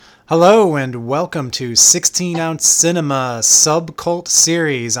Hello and welcome to 16 Ounce Cinema Subcult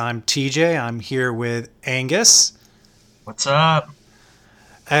Series. I'm TJ. I'm here with Angus. What's up?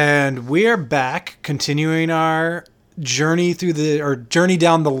 And we are back continuing our journey journey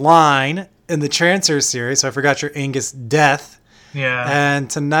down the line in the Transfer series. So I forgot your Angus death. Yeah. And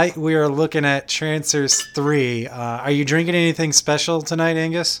tonight we are looking at Trancers 3. Are you drinking anything special tonight,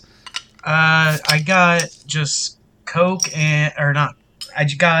 Angus? I got just Coke I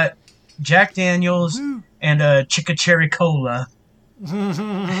got Jack Daniels and a Chica Cherry Cola.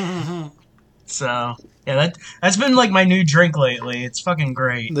 So, yeah, that's been like my new drink lately. It's fucking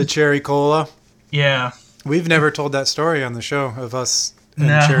great. The Cherry Cola? Yeah. We've never told that story on the show of us and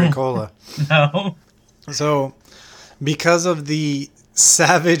No. Cherry Cola. No. So, because of the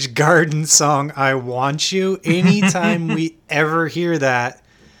Savage Garden song, I Want You, anytime we ever hear that,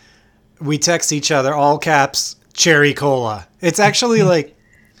 we text each other, all caps, Cherry Cola. It's actually like,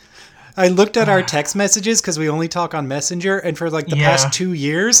 I looked at our text messages because we only talk on Messenger, and for like the past 2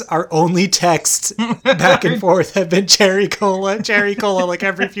 years, our only texts back and forth have been Cherry Cola, like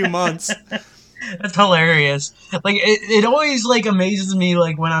every few months. That's hilarious. Like, it always like amazes me,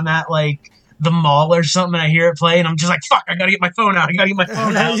 like when I'm at like the mall or something and I hear it play and I'm just like, fuck, I gotta get my phone out.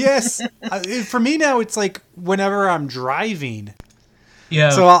 Yes. For me now, it's like whenever I'm driving.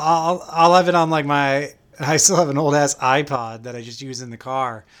 Yeah. So I'll have it on like I still have an old ass iPod that I just use in the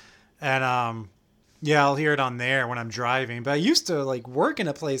car. And I'll hear it on there when I'm driving. But I used to like work in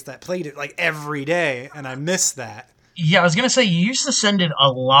a place that played it like every day, and I miss that. Yeah, I was gonna say you used to send it a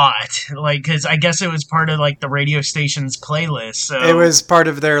lot, like because I guess it was part of like the radio station's playlist. So it was part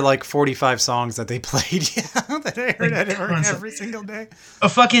of their like 45 songs that they played. Yeah, that I heard like, at work every single day. A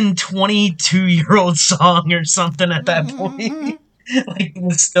fucking 22-year-old song or something at that point. Like it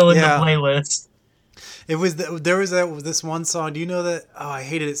was still in the playlist. It was there was this one song. Do you know that? Oh, I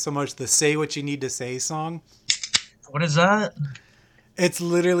hated it so much. The "Say What You Need to Say" song. What is that? It's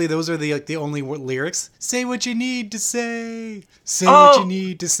literally those are the only lyrics. Say what you need to say. Say what you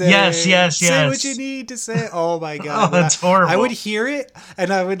need to say. Yes. Say what you need to say. Oh my god. Oh, that's horrible. I would hear it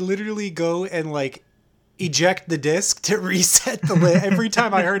and I would literally go and like eject the disc to reset the list. Every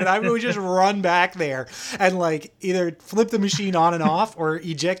time I heard it, I would just run back there and like either flip the machine on and off or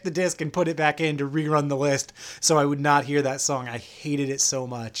eject the disc and put it back in to rerun the list so I would not hear that song. I hated it so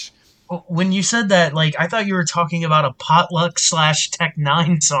much. When you said that, like, I thought you were talking about a Potluck / Tech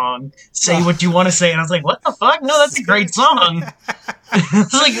 9 song. Say what you want to say. And I was like, what the fuck? No, that's a great song.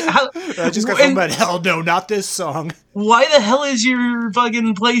 It's like, how... I just got something about, hell no, not this song. Why the hell is your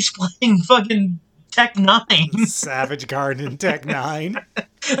fucking place playing fucking Tech 9? Savage Garden Tech 9.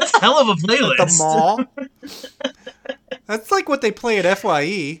 That's a hell of a playlist. At the mall. That's like what they play at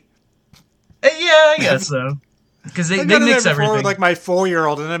FYE. Yeah, I guess so. Because they mix everything. With like my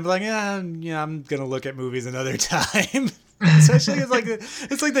 4-year-old, and I'm like, I'm gonna look at movies another time. Especially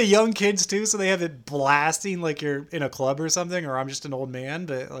it's like the young kids too, so they have it blasting like you're in a club or something, or I'm just an old man.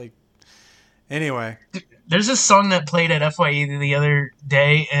 But like, anyway, there's a song that played at FYE the other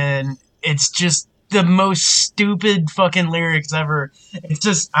day, and it's just the most stupid fucking lyrics ever. It's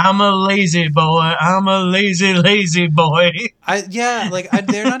just, I'm a lazy boy, I'm a lazy boy.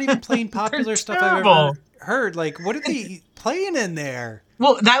 They're not even playing popular stuff I've ever heard. Like, what are they playing in there?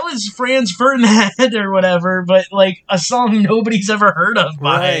 Well, that was Franz Ferdinand or whatever, but like a song nobody's ever heard of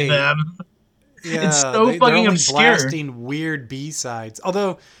by them. Yeah, it's so fucking obscure. Blasting weird B-sides.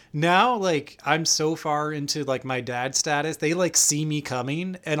 Although now, like, I'm so far into like my dad's status, they like see me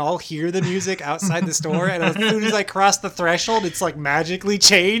coming, and I'll hear the music outside the store, and as soon as I cross the threshold, it's like magically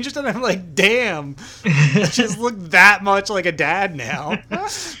changed, and I'm like, damn, I just look that much like a dad now.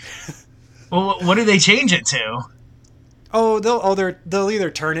 Well, what do they change it to? They'll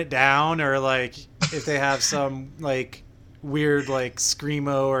either turn it down, or like if they have some like weird like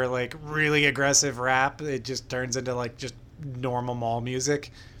screamo or like really aggressive rap, it just turns into like just normal mall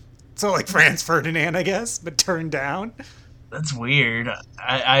music. So like Franz Ferdinand, I guess, but turned down. That's weird.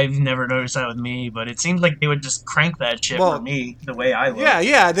 I've never noticed that with me, but it seems like they would just crank that shit for me the way I look.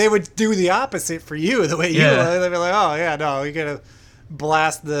 Yeah, they would do the opposite for you the way you look. They'd be like, oh yeah, no, you gotta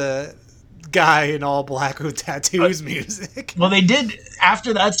blast the guy in all black with tattoos music. Well, they did,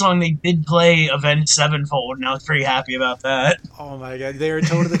 after that song, they did play Avenged Sevenfold, and I was pretty happy about that. Oh my god, they were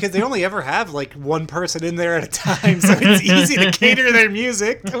totally, because they only ever have like one person in there at a time, so it's easy to cater their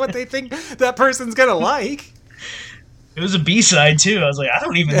music to what they think that person's gonna like. It was a B-side too. I was like, I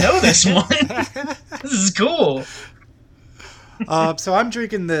don't even know this one. This is cool. So I'm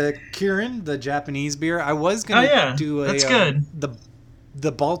drinking the Kirin, the Japanese beer. I was gonna do that's good.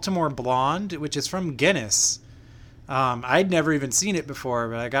 The Baltimore Blonde, which is from Guinness. I'd never even seen it before,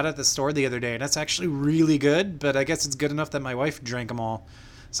 but I got it at the store the other day, and that's actually really good. But I guess it's good enough that my wife drank them all,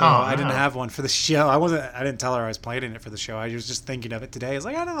 so I didn't have one for the show. I didn't tell her I was planning it for the show. I was just thinking of it today. I was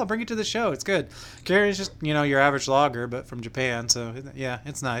like, I don't know, I'll bring it to the show. It's good. Gary's just your average lager, but from Japan. So yeah,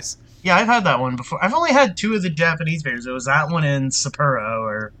 it's nice. Yeah, I've had that one before. I've only had 2 of the Japanese beers. It was that one in Sapporo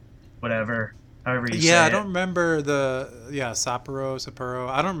or whatever, however you say it. Yeah, I don't remember Sapporo.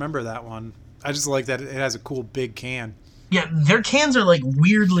 I don't remember that one. I just like that it has a cool big can. Yeah, their cans are like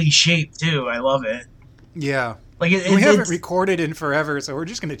weirdly shaped too. I love it. Yeah. Like we haven't recorded in forever, so we're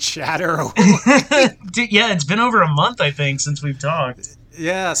just gonna chatter. Dude, yeah, it's been over a month, I think, since we've talked.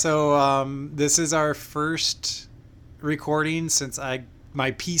 Yeah, so this is our first recording since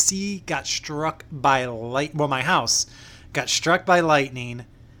my PC got struck by my house got struck by lightning.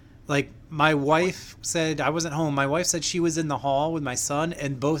 Like, my wife said, I wasn't home. My wife said she was in the hall with my son,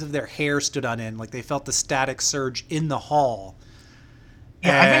 and both of their hair stood on end. Like, they felt the static surge in the hall.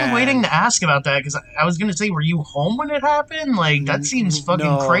 Yeah, I've been waiting to ask about that, because I was going to say, were you home when it happened? Like, that seems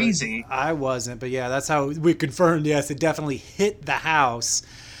fucking crazy. I wasn't, but yeah, that's how we confirmed, yes, it definitely hit the house.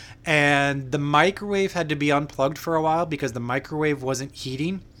 And the microwave had to be unplugged for a while, because the microwave wasn't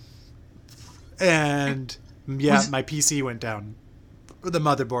heating. And, yeah, my PC went down. The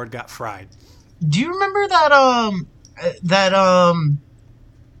motherboard got fried. Do you remember that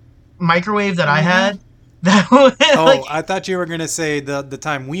microwave that I had? I thought you were gonna say the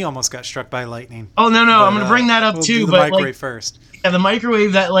time we almost got struck by lightning. Oh no, I'm gonna bring that up too. Do the but microwave first. Yeah, the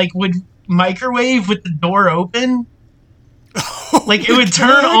microwave that would microwave with the door open. Like it would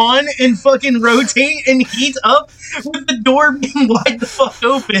turn on and fucking rotate and heat up with the door being wide the fuck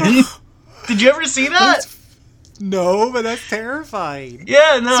open. Did you ever see that? No, but that's terrifying.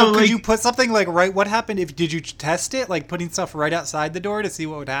 Yeah, no. So could you put something right? What happened did you test it? Like putting stuff right outside the door to see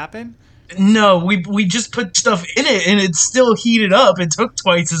what would happen? No, we just put stuff in it and it still heated up. It took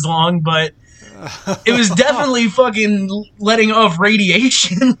twice as long, but it was definitely fucking letting off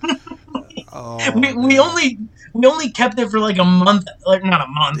radiation. We only kept it for like a month, like not a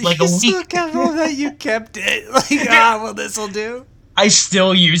month, like a week. You still that you kept it. Well, this will do. I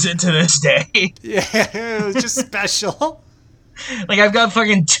still use it to this day. Yeah, it was just special. Like, I've got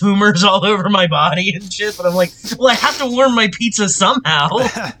fucking tumors all over my body and shit, but I'm like, well, I have to warm my pizza somehow.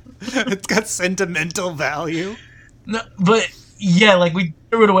 It's got sentimental value. No, but, yeah, like, we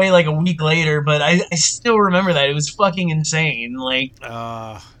threw it away like a week later, but I still remember that. It was fucking insane. Like,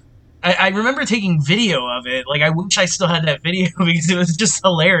 I remember taking video of it. Like, I wish I still had that video because it was just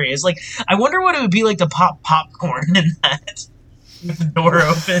hilarious. Like, I wonder what it would be like to pop popcorn in that. With the door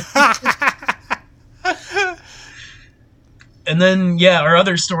open. And then, yeah, our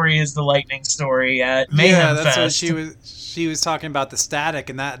other story is the lightning story at Mayhem Fest. Yeah, that's what she was talking about, the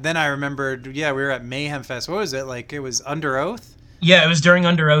static, and that. Then I remembered, we were at Mayhem Fest. What was it, like, it was Under Oath? Yeah, it was during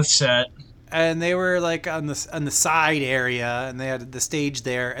Under Oath set. And they were, like, on the side area, and they had the stage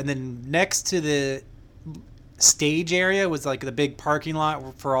there, and then next to the stage area was, like, the big parking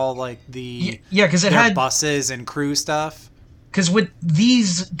lot for all, like, the because it had buses and crew stuff. Because with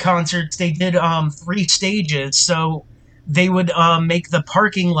these concerts, they did 3 stages, so they would make the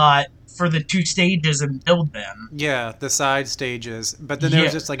parking lot for the 2 stages and build them. Yeah, the side stages. But then there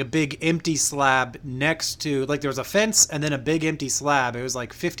was just like a big empty slab next to, like there was a fence and then a big empty slab. It was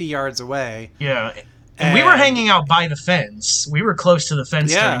like 50 yards away. Yeah. And we were hanging out by the fence. We were close to the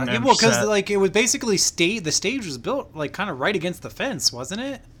fence. Yeah, well, because like it was basically the stage was built like kind of right against the fence, wasn't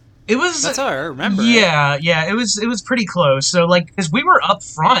it? It was. That's how I remember. Yeah, it was pretty close. So like, because we were up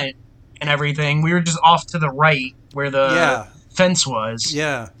front and everything, we were just off to the right where the fence was.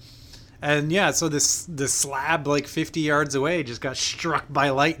 Yeah, and so the slab like 50 yards away just got struck by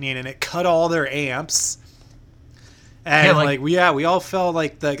lightning and it cut all their amps. And we all felt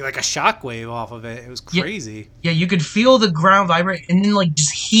like a shockwave off of it. It was crazy. Yeah, you could feel the ground vibrate and then like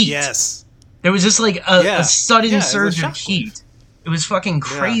just heat. Yes, there was just like a sudden surge of heat. It was fucking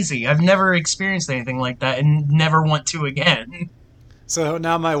crazy. Yeah. I've never experienced anything like that and never want to again. So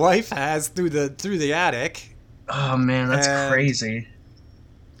now my wife has through the attic. Oh man, that's crazy.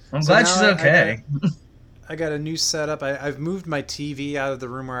 I'm glad she's okay. I got a new setup. I've moved my TV out of the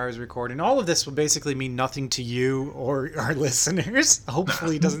room where I was recording. All of this will basically mean nothing to you or our listeners.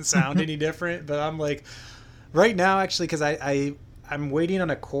 Hopefully it doesn't sound any different. But I'm like, right now actually, because I'm waiting on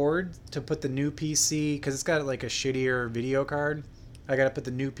a cord to put the new PC, because it's got like a shittier video card. I got to put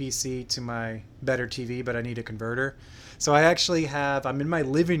the new PC to my better TV, but I need a converter. So I actually I'm in my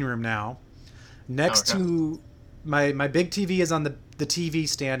living room now. Next to my big TV is on the TV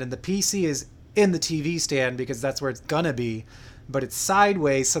stand, and the PC is in the TV stand because that's where it's going to be. but it's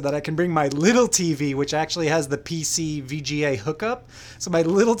sideways so that I can bring my little TV, which actually has the PC VGA hookup. So my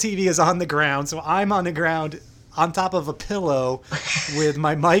little TV is on the ground. So I'm on the ground on top of a pillow with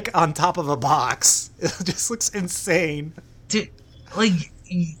my mic on top of a box. It just looks insane. Dude, like,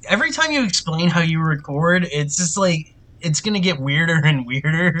 every time you explain how you record, it's just like, it's going to get weirder and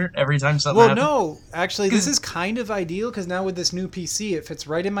weirder every time something happens. Well, no, actually, this is kind of ideal because now with this new PC, it fits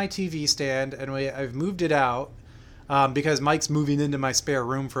right in my TV stand, and I've moved it out because Mike's moving into my spare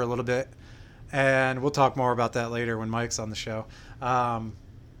room for a little bit, and we'll talk more about that later when Mike's on the show.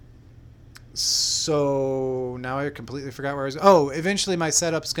 So now I completely forgot where I was. Oh, eventually my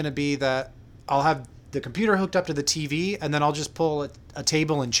setup's going to be that I'll have the computer hooked up to the TV, and then I'll just pull a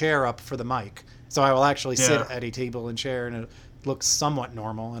table and chair up for the mic. So I will actually sit at a table and chair, and it looks somewhat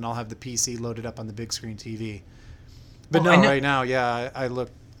normal, and I'll have the PC loaded up on the big screen TV. But right now, I look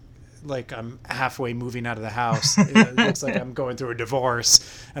like I'm halfway moving out of the house. It looks like I'm going through a divorce,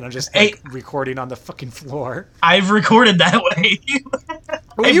 and I'm just recording on the fucking floor. I've recorded that way.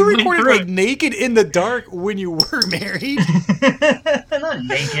 Well, you recorded like naked in the dark when you were married. Not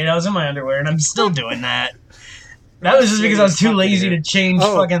naked. I was in my underwear, and I'm still doing that. That was just because I was too lazy to change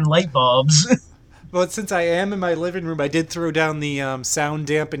fucking light bulbs. But since I am in my living room, I did throw down the sound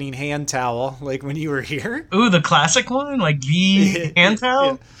dampening hand towel, like when you were here. Ooh, the classic one, like the hand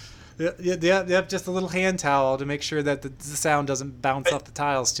towel. Yeah, just a little hand towel to make sure that the sound doesn't bounce off the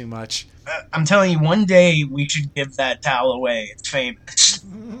tiles too much. I'm telling you, one day we should give that towel away. It's famous.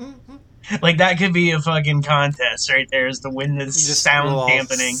 Like, that could be a fucking contest right there, is to win this sound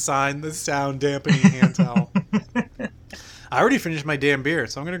dampening. Sign the sound dampening hand towel. I already finished my damn beer,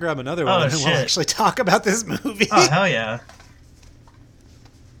 so I'm going to grab another one and we'll actually talk about this movie. Oh, hell yeah.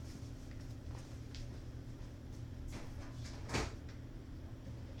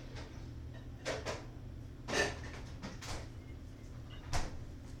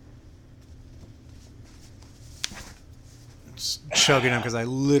 Just chugging them because I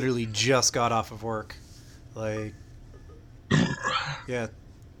literally just got off of work. Like,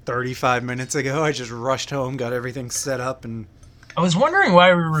 35 minutes ago. I just rushed home, got everything set up, and I was wondering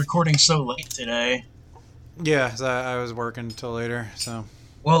why we were recording so late today. Yeah, I was working until later, so.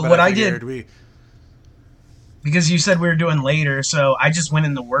 Well, what I did, because you said we were doing later, so I just went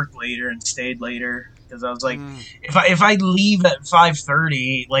into work later and stayed later because I was like, if I leave at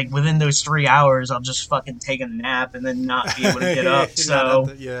 5:30, like within those 3 hours, I'll just fucking take a nap and then not be able to get up.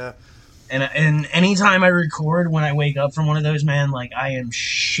 So yeah. And anytime I record when I wake up from one of those, man, like, I am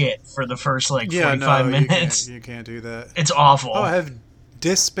shit for the first, 45 minutes. You can't do that. It's awful. Oh, I have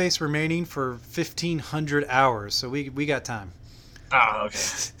disk space remaining for 1,500 hours, so we got time. Oh,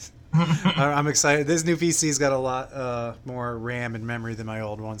 okay. I'm excited. This new PC's got a lot more RAM and memory than my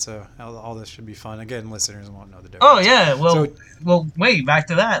old one, so all this should be fun. Again, listeners won't know the difference. Oh, yeah. Well, wait, back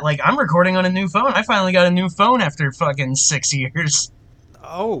to that. Like, I'm recording on a new phone. I finally got a new phone after fucking 6 years.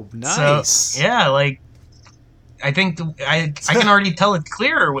 Oh, nice. So, yeah, like, I think I can already tell it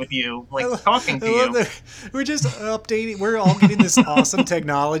clearer with you, like, talking to you. We're just updating. We're all getting this awesome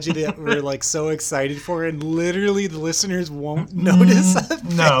technology that we're, like, so excited for, and literally the listeners won't notice a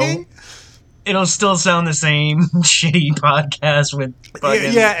thing. No. It'll still sound the same shitty podcast with fucking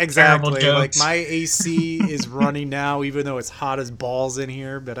exactly. terrible Like, jokes. my AC is running now, even though it's hot as balls in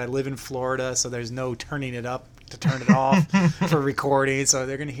here, but I live in Florida, so there's no turning it up to turn it off for recording, so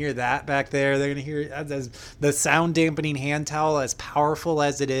they're going to hear that back there. They're going to hear the sound dampening hand towel, as powerful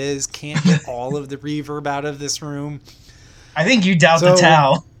as it is, can't get all of the reverb out of this room. I think you doubt the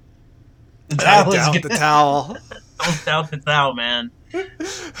towel. The towel is good. The towel. Don't doubt the towel, man.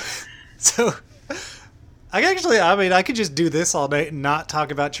 So, I could just do this all night and not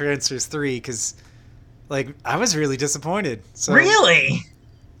talk about Transfers 3, because, like, I was really disappointed. So, really?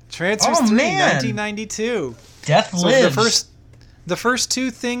 Transfers 3, 1992. Death lives. The first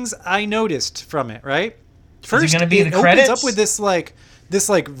two things I noticed from it, right? First, is it going to be the credits? Opens up with this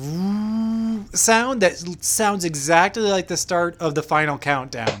sound that sounds exactly like the start of the final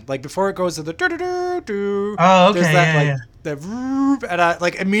countdown. Like, before it goes to the do-do-do-do. Oh, okay. There's that, and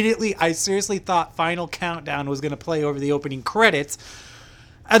I immediately, I seriously thought Final Countdown was going to play over the opening credits.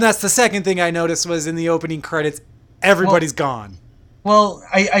 And that's the second thing I noticed was in the opening credits, everybody's gone. Well,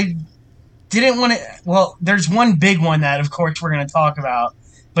 I didn't want to... Well, there's one big one that, of course, we're going to talk about.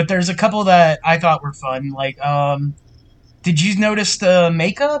 But there's a couple that I thought were fun. Like, did you notice the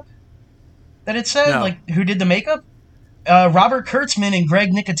makeup that it said? No. Like, who did the makeup? Robert Kurtzman and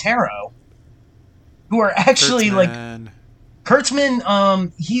Greg Nicotero. Who are actually,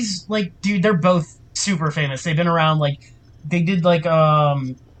 Kurtzman, he's, like... Dude, they're both super famous. They've been around, like... They did, like,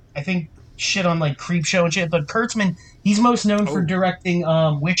 I think... shit on like Creep Show and shit. But Kurtzman, he's most known for directing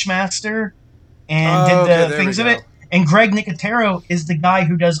Witchmaster and did okay, the there things we of go. it. And Greg Nicotero is the guy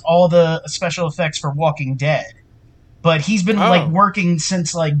who does all the special effects for Walking Dead. But he's been like working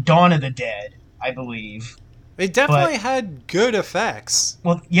since like Dawn of the Dead, I believe. It definitely had good effects.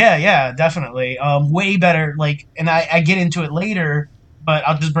 Well, yeah, definitely. Way better. Like, and I get into it later, but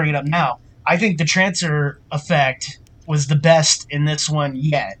I'll just bring it up now. I think the Trancer effect was the best in this one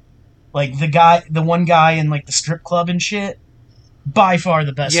yet. Like the one guy in like the strip club and shit, by far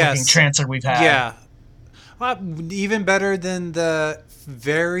the best looking Trancer we've had. Yeah, well, even better than the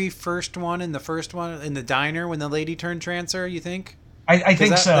very first one in the diner when the lady turned Trancer. You think? I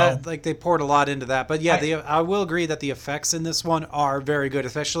think so. Like they poured a lot into that, but yeah, I will agree that the effects in this one are very good,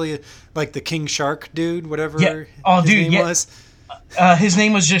 especially like the King Shark dude, whatever his name was. His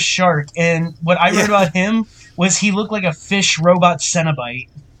name was just Shark, and what I read about him was he looked like a fish robot Cenobite.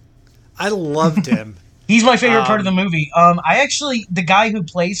 I loved him. He's my favorite part of the movie. The guy who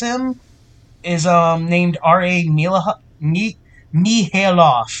plays him is named R.A. Mihalov.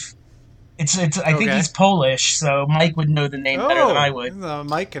 I think he's Polish, so Mike would know the name better than I would. The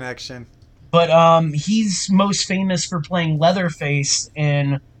Mike connection. But he's most famous for playing Leatherface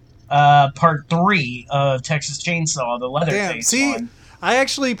in part 3 of Texas Chainsaw, the Leatherface one. I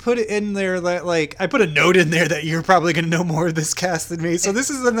actually put it in there like I put a note in there that you're probably going to know more of this cast than me. So this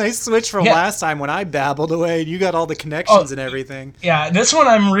is a nice switch from last time when I babbled away and you got all the connections and everything. Yeah, this one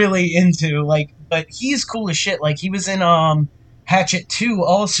I'm really into. Like, but he's cool as shit. Like he was in Hatchet 2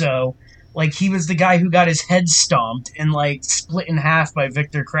 also. Like, he was the guy who got his head stomped and, like, split in half by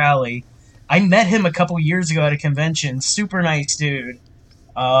Victor Crowley. I met him a couple years ago at a convention. Super nice dude.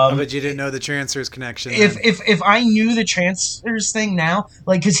 But you didn't know the Trancers connection. If I knew the Trancers thing now,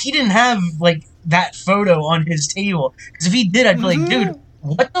 like, because he didn't have, like, that photo on his table. Because if he did, I'd be like, dude,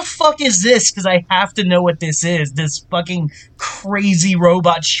 what the fuck is this? Because I have to know what this is. This fucking crazy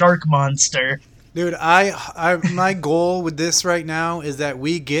robot shark monster. Dude, my goal with this right now is that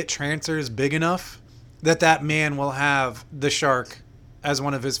we get Trancers big enough that man will have the shark as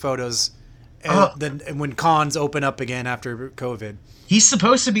one of his photos, and then when cons open up again after COVID. He's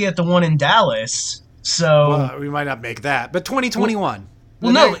supposed to be at the one in Dallas, so we might not make that, but 2021.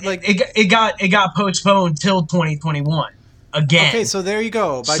 Well, no, it got postponed till 2021 again. Okay, so there you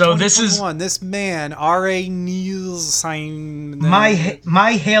go. By so this man R.A. Nielsen,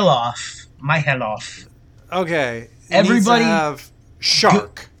 my hell off. Okay. Everybody have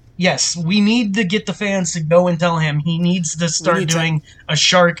Shark. Yes, we need to get the fans to go and tell him he needs to start doing a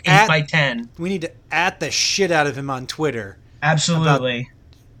Shark 8x10. We need to at the shit out of him on Twitter. Absolutely.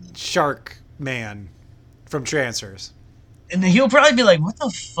 Shark Man from Trancers. And he'll probably be like, what the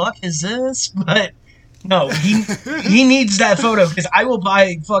fuck is this? But no, he needs that photo because I'll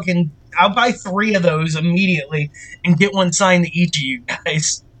buy 3 of those immediately and get one signed to each of you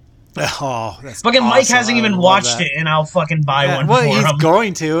guys. Oh, that's fucking awesome. Mike hasn't even watched it, and I'll fucking buy one for him. Well, he's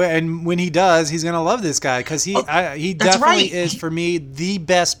going to, and when he does, he's gonna love this guy because he definitely is for me the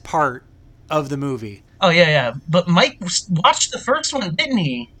best part of the movie. Oh yeah. But Mike watched the first one, didn't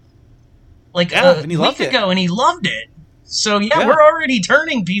he? Like and he week ago, and he loved it. So yeah, we're already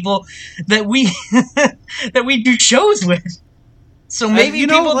turning people that we that we do shows with. So maybe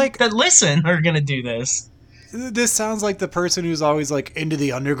people that listen are gonna do this. This sounds like the person who's always like into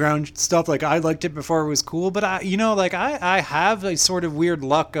the underground stuff. Like I liked it before it was cool, but I have a sort of weird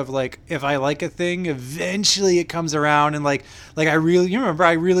luck of like if I like a thing, eventually it comes around and like I really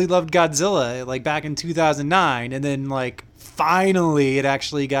loved Godzilla like back in 2009, and then like finally it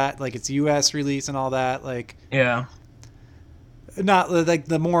actually got like its U.S. release and all that. Like not like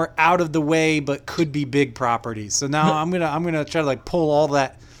the more out of the way but could be big properties. So now I'm gonna try to like pull all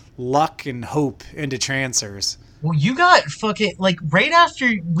that luck and hope into Trancers. Well, you got fucking like right after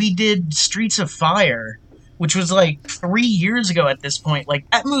we did Streets of Fire, which was like 3 years ago at this point. Like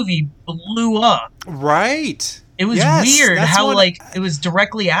that movie blew up. Right. It was weird how it was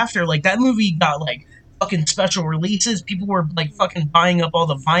directly after. Like that movie got like fucking special releases. People were like fucking buying up all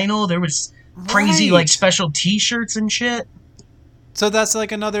the vinyl. There was crazy like special T-shirts and shit. So that's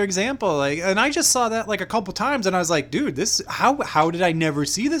like another example, like, and I just saw that like a couple times, and I was like, dude, this how did I never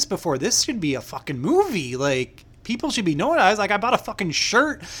see this before? This should be a fucking movie. Like, people should be knowing. I was like, I bought a fucking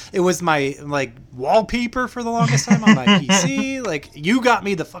shirt. It was my like wallpaper for the longest time on my PC. Like, you got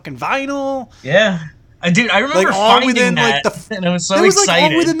me the fucking vinyl. Yeah, dude, I remember finding that, and I was so excited.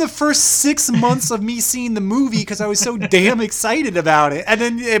 Like all within the first 6 months of me seeing the movie because I was so damn excited about it, and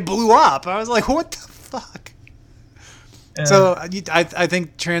then it blew up. I was like, what the fuck? So I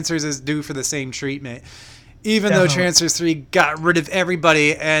think Trancers is due for the same treatment. Even though Transformers 3 got rid of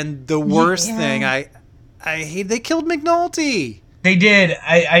everybody, and the worst thing, I hate, they killed McNulty. They did.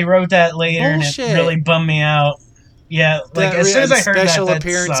 I wrote that later, Bullshit. And it really bummed me out. Yeah, like as soon as I heard special that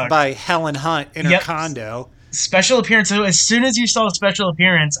appearance sucked. by Helen Hunt in her condo. Special appearance. So as soon as you saw a special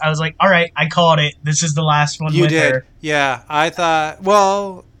appearance, I was like, all right, I called it. This is the last one with her. Yeah, I thought,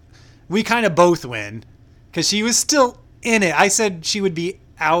 well, we kind of both win. Because she was still in it. I said she would be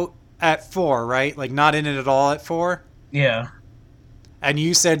out at 4, right? Like, not in it at all at 4? Yeah. And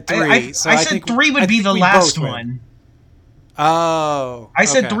you said 3. I said 3 would be the last one. Oh. I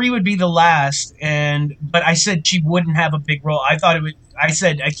said 3 would be the last, but I said she wouldn't have a big role. I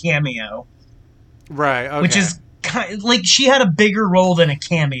said a cameo. Right, okay. Which is kind of, like, she had a bigger role than a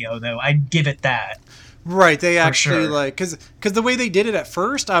cameo, though. I'd give it that. Right, they actually, like, because the way they did it at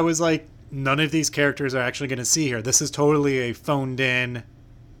first, I was like, none of these characters are actually going to see her. This is totally a phoned-in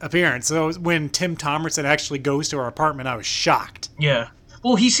appearance. So when Tim Thomerson actually goes to her apartment, I was shocked. Yeah.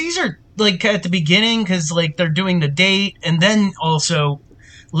 Well, he sees her, like, at the beginning, because, like, they're doing the date, and then also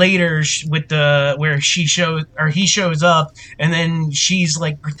later with where he shows up, and then she's,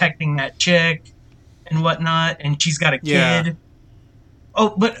 like, protecting that chick and whatnot, and she's got a kid. Yeah.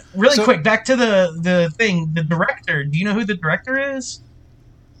 Oh, but really quick, back to the thing, the director. Do you know who the director is?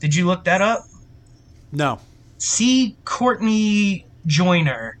 Did you look that up? No. C. Courtney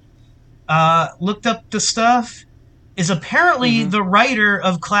Joyner. Looked up the stuff. Is apparently the writer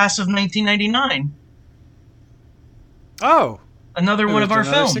of Class of 1999. Oh. Another one of our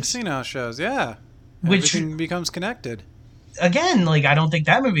films. 16 hour shows, yeah. Which everything becomes connected. Again, like, I don't think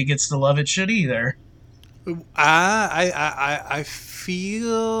that movie gets the love it should either. I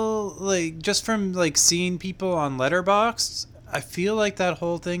feel like, just from, like, seeing people on Letterboxd, I feel like that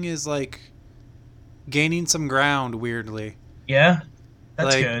whole thing is, like, gaining some ground, weirdly. Yeah?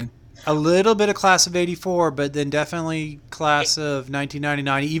 That's like, good. A little bit of Class of 84, but then definitely Class of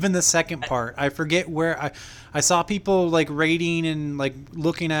 1999, even the second part. I forget where... I saw people, like, rating and, like,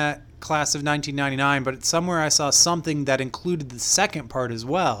 looking at Class of 1999, but somewhere I saw something that included the second part as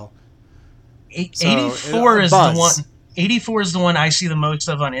well. 84 is the one... 84 is the one I see the most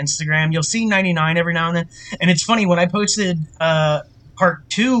of on Instagram. You'll see 99 every now and then. And it's funny, when I posted part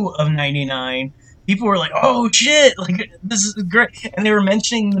 2 of 99, people were like, oh shit, like, this is great. And they were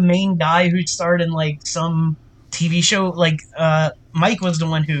mentioning the main guy who starred in, like, some TV show. Like, Mike was the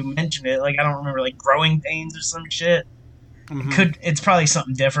one who mentioned it. Like, I don't remember, like, Growing Pains or some shit. Mm-hmm. It's probably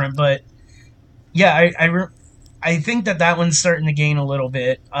something different, but yeah, I think that one's starting to gain a little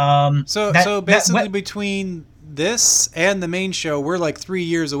bit. So basically between this and the main show, we're like 3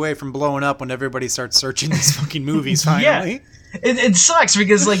 years away from blowing up when everybody starts searching these fucking movies finally. Yeah. It sucks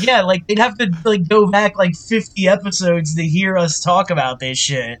because, like, yeah, like, they'd have to, like, go back, like, 50 episodes to hear us talk about this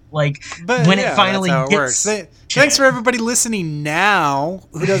shit. Like, but when it finally gets... Thanks for everybody listening now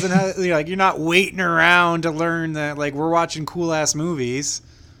who doesn't have, you know, like, you're not waiting around to learn that, like, we're watching cool-ass movies.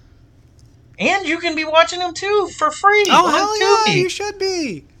 And you can be watching them, too, for free. Oh, hell yeah, you should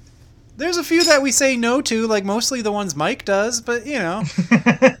be. There's a few that we say no to, like, mostly the ones Mike does, but, you know.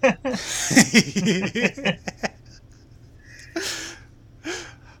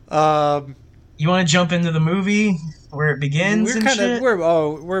 You want to jump into the movie where it begins?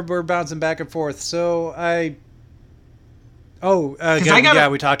 We're bouncing back and forth. So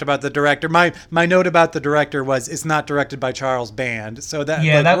we talked about the director. My note about the director was it's not directed by Charles Band. So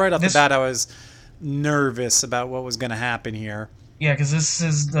right off the bat I was nervous about what was going to happen here. Yeah, because this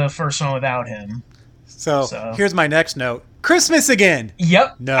is the first one without him. So here's my next note. Christmas again.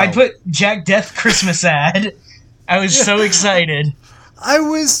 Yep. No. I put Jack Death Christmas ad. I was so excited. I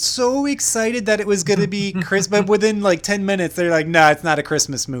was so excited that it was going to be Christmas, but within like 10 minutes, they're like, nah, it's not a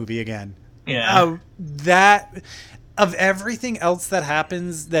Christmas movie again. Yeah. Of everything else that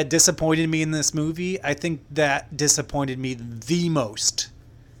happens that disappointed me in this movie, I think that disappointed me the most.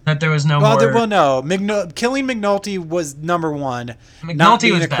 That there was no more... Killing McNulty was number 1. McNulty Not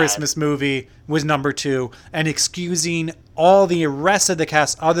being was a Christmas movie was number 2. And excusing all the rest of the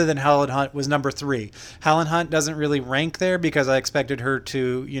cast other than Helen Hunt was number 3. Helen Hunt doesn't really rank there because I expected her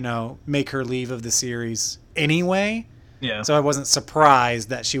to, you know, make her leave of the series anyway. Yeah. So I wasn't surprised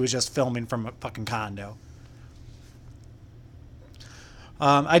that she was just filming from a fucking condo.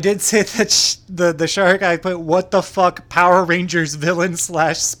 I did say that the shark, I put, what the fuck, Power Rangers villain /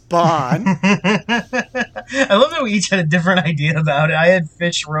 Spawn. I love that we each had a different idea about it. I had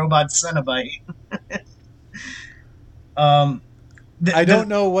Fish, Robot, Cenobite. I don't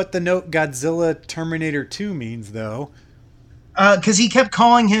know what the note Godzilla Terminator 2 means, though. Because he kept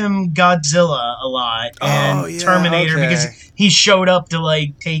calling him Godzilla a lot and Terminator because he showed up to,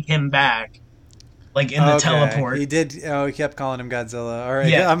 like, take him back. like in the teleport. He did. Oh, he kept calling him Godzilla. All right,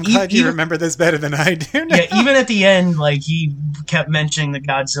 Yeah, I'm glad you remember this better than I do. Now. Yeah, even at the end, like he kept mentioning the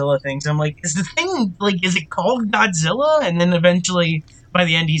Godzilla things. I'm like, is the thing like, is it called Godzilla? And then eventually, by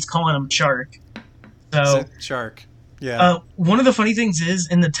the end, he's calling him Shark. So Shark. Yeah. One of the funny things is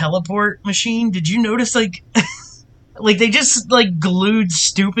in the teleport machine. Did you notice like, like they just like glued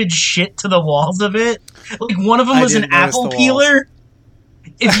stupid shit to the walls of it? Like one of them was an apple peeler.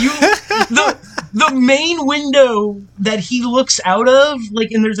 If you the main window that he looks out of,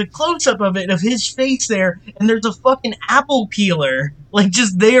 like, and there's a close up of it of his face there, and there's a fucking apple peeler, like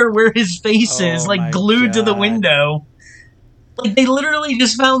just there where his face is, like glued to the window. Like they literally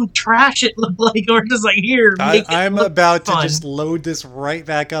just found trash. It looked like, or just like here. I'm about to just load this right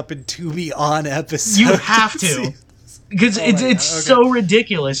back up in Tubi on episode. You have to, because it's so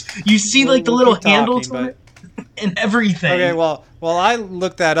ridiculous. You see like the little handles on it and everything. Okay, well, while I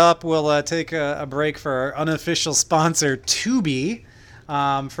look that up, we'll take a break for our unofficial sponsor, Tubi.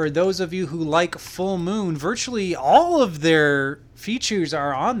 For those of you who like Full Moon, virtually all of their features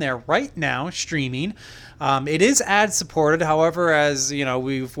are on there right now, streaming. It is ad supported. However, as you know,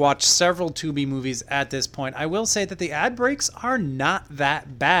 we've watched several Tubi movies at this point. I will say that the ad breaks are not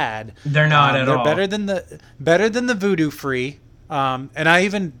that bad. They're not at all. They're better than the Vudu free. And I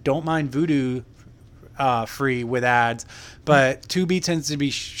even don't mind Vudu free with ads, but Tubi tends to be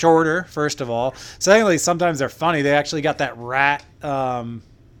shorter. First of all, secondly, sometimes they're funny. They actually got that rat, the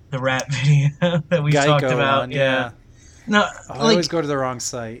rat video that we talked about. Yeah. No, I always go to the wrong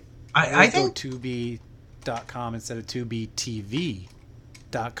site. I think Tubi.com instead of TubiTV.com.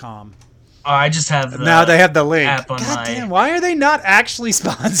 Oh, I just have now they have the link. App on God damn, why are they not actually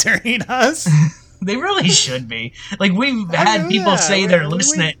sponsoring us? They really should be. Like, we've had people say they're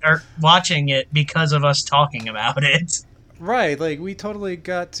listening or watching it because of us talking about it. Right, like, we totally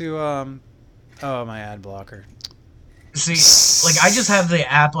got to, oh, my ad blocker. See, like, I just have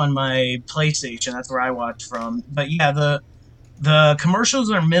the app on my PlayStation. That's where I watch from. But, yeah, the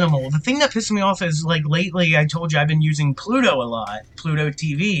commercials are minimal. The thing that pisses me off is, like, lately I told you I've been using Pluto a lot. Pluto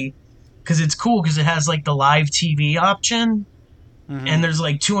TV. Because it's cool because it has, like, the live TV option. Mm-hmm. And there's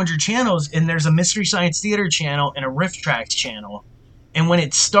like 200 channels, and there's a Mystery Science Theater channel and a Riff Tracks channel. And when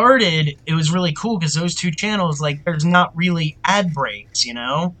it started, it was really cool because those two channels, like, there's not really ad breaks, you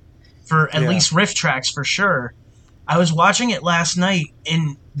know? For at least Riff Tracks for sure. I was watching it last night,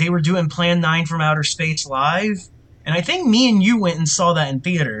 and they were doing Plan 9 from Outer Space live. And I think me and you went and saw that in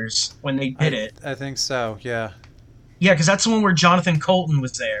theaters when they did it. I think so, yeah. Yeah, because that's the one where Jonathan Colton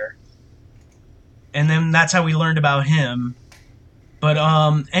was there. And then that's how we learned about him. But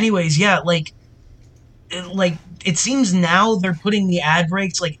anyways, yeah, it seems now they're putting the ad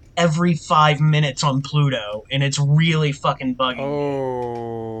breaks like every 5 minutes on Pluto, and it's really fucking bugging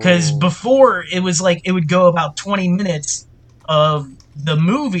me. Because before it was like it would go about 20 minutes of the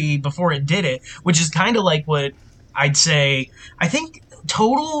movie before it did it, which is kind of like what I'd say. I think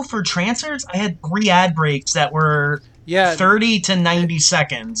total for Transfers, I had 3 ad breaks that were 30 to 90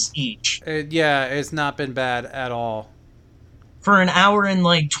 seconds each. It's not been bad at all. For an hour and,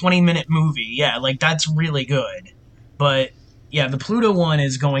 like, 20-minute movie, yeah, like, that's really good. But, yeah, the Pluto one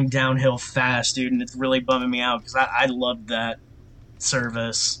is going downhill fast, dude, and it's really bumming me out, because I loved that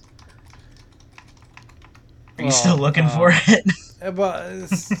service. Are you still looking for it?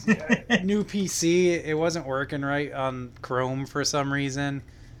 New PC, it wasn't working right on Chrome for some reason.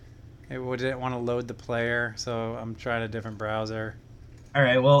 It didn't want to load the player, so I'm trying a different browser. All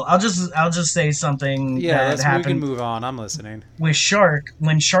right, well, I'll just say something that happened. We can move on. I'm listening. With Shark,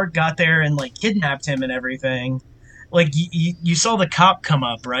 when Shark got there and, like, kidnapped him and everything, like, you saw the cop come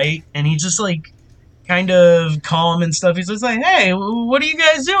up, right? And he just, like, kind of calm and stuff. He's just like, hey, what are you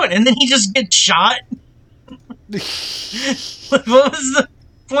guys doing? And then he just gets shot. Like, what was the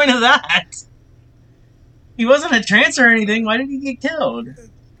point of that? He wasn't a trance or anything. Why did he get killed?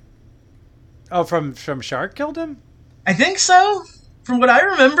 Oh, from Shark killed him? I think so. From what I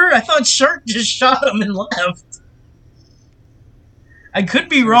remember, I thought Shark just shot him and left. I could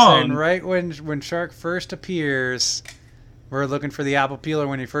be wrong. Saying right when Shark first appears, we're looking for the apple peeler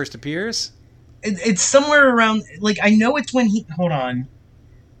when he first appears? It's somewhere around... Like, I know it's when he... Hold on.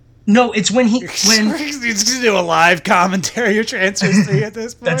 No, it's when he... He's going to do a live commentary of Transfers 3 at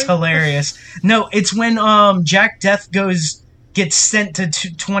this point. That's hilarious. No, it's when Jack Death gets sent to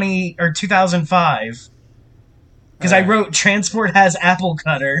 2005. Because I wrote, Transport has Apple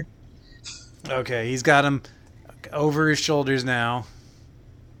Cutter. Okay, he's got him over his shoulders now.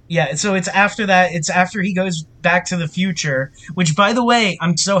 Yeah, so it's after that. It's after he goes back to the future. Which, by the way,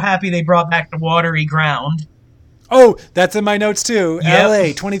 I'm so happy they brought back the watery ground. Oh, that's in my notes too. Yep. LA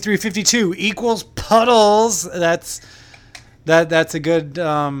 2352 equals puddles. That's a good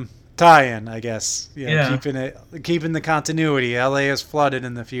tie-in, I guess. Yeah. Keeping the continuity. LA is flooded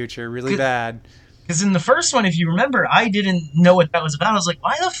in the future, really bad. Because in the first one, if you remember, I didn't know what that was about. I was like,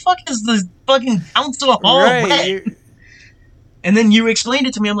 why the fuck is the fucking council hall wet? And then you explained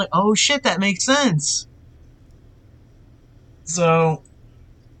it to me. I'm like, oh shit, that makes sense. So,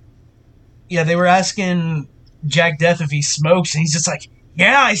 yeah, they were asking Jack Death if he smokes, and he's just like,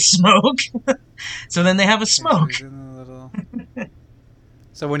 yeah, I smoke. So then they have a smoke.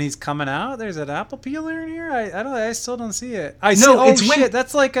 So when he's coming out, there's an apple peeler in here. I still don't see it.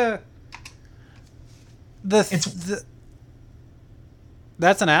 That's like a that's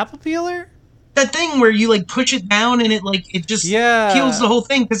an apple peeler. That thing where you like push it down and it just peels the whole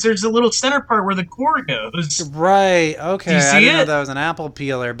thing because there's a little center part where the core goes. Right. Okay. Do you see I didn't know it? that was an apple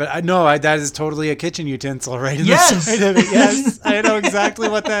peeler, but that is totally a kitchen utensil right in Yes. the side of it. Yes. I know exactly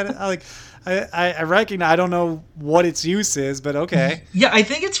what that like. I recognize. I don't know what its use is, but okay. Yeah, I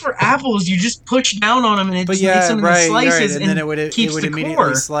think it's for apples. You just push down on them and it just makes them into slices, and then it would keeps the immediately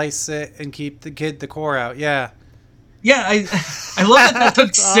core. slice it and keep the core out. Yeah. Yeah, I love that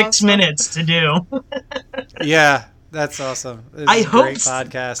took 6 minutes to do. Yeah, that's awesome. I hope great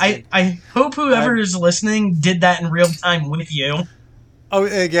podcasting. I hope whoever is listening did that in real time with you. Oh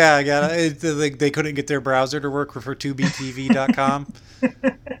yeah, I got it. They couldn't get their browser to work for 2btv.com.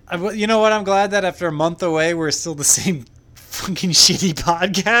 You know what? I'm glad that after a month away, we're still the same fucking shitty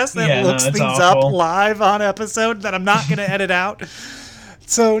podcast that looks things awful. up live on episode that I'm not going to edit out.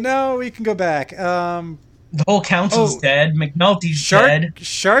 So now we can go back. The whole council's dead. McNulty's dead.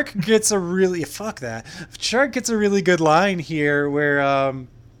 Shark gets a really good line here where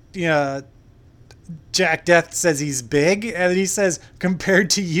Jack Death says he's big, and he says, "Compared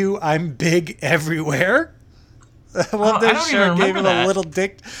to you, I'm big everywhere." I love that Shark gave him a little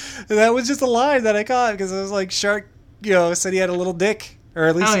dick. That was just a line that I caught because it was like Shark, said he had a little dick, or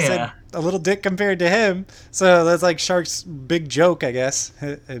at least he said a little dick compared to him. So that's like Shark's big joke, I guess.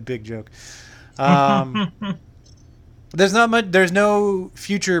 A big joke. There's not much. There's no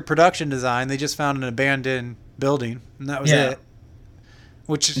future production design. They just found an abandoned building, and that was it.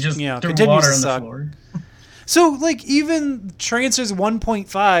 Which just continues to suck. So like even Trancers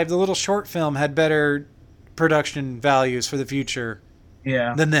 1.5, the little short film, had better production values for the future.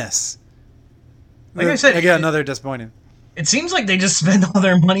 Than this. Like I said, again, another disappointing. It seems like they just spend all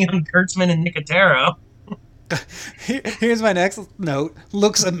their money on Kurtzman and Nicotero. Here's my next note.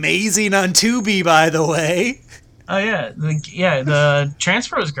 Looks amazing on Tubi, by the way. Oh yeah, the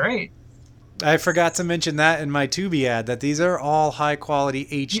transfer was great. I forgot to mention that in my Tubi ad, that these are all high quality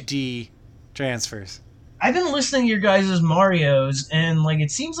HD transfers. I've been listening to your guys' Marios, and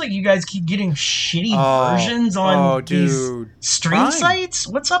it seems like you guys keep getting shitty versions on these stream sites.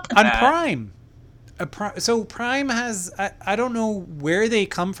 What's up with that? Prime. So Prime has, I don't know where they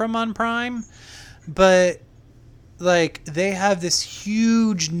come from on Prime, but they have this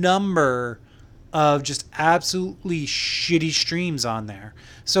huge number of just absolutely shitty streams on there.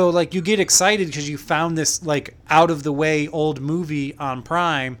 So you get excited because you found this out of the way old movie on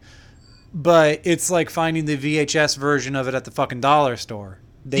Prime, but it's like finding the VHS version of it at the fucking dollar store.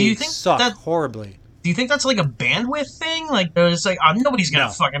 They suck horribly. Do you think that's a bandwidth thing? They're just nobody's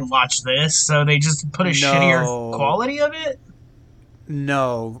gonna fucking watch this, so they just put a shittier quality of it?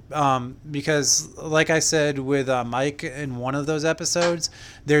 No, because like I said with Mike in one of those episodes,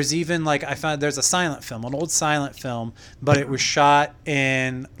 there's even I found there's a silent film, an old silent film, but it was shot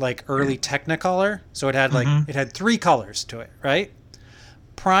in early Technicolor, so it had it had 3 colors to it, right?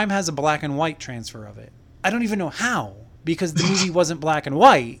 Prime has a black and white transfer of it. I don't even know how, because the movie wasn't black and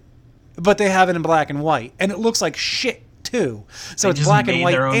white, but they have it in black and white, and it looks like shit too. So it's black and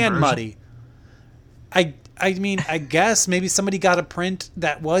white and muddy. I mean, I guess maybe somebody got a print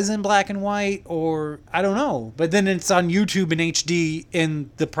that was in black and white, or I don't know. But then it's on YouTube in HD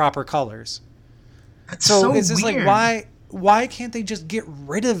in the proper colors. That's so it's just weird. Why can't they just get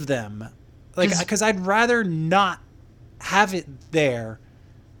rid of them? Because I'd rather not have it there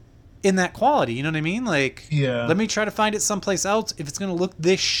in that quality. You know what I mean? Let me try to find it someplace else if it's going to look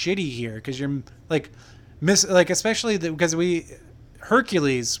this shitty here. Because you're especially because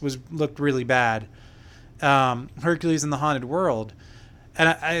Hercules looked really bad. Hercules in the Haunted World, and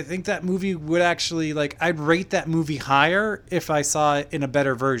I think that movie would actually I'd rate that movie higher if I saw it in a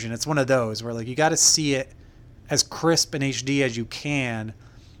better version. It's one of those where you got to see it as crisp and HD as you can,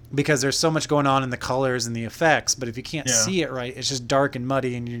 because there's so much going on in the colors and the effects. But if you can't see it right, it's just dark and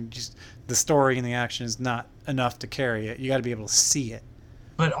muddy, and the story and the action is not enough to carry it. You got to be able to see it.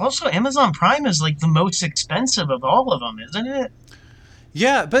 But also, Amazon Prime is like the most expensive of all of them, isn't it?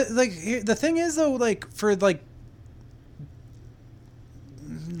 Yeah, but like the thing is though, like for like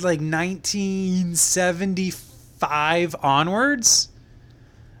 1975 onwards,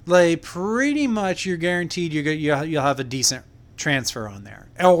 like pretty much you're guaranteed you'll have a decent transfer on there.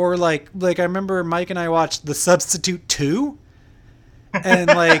 Or like I remember Mike and I watched The Substitute 2, and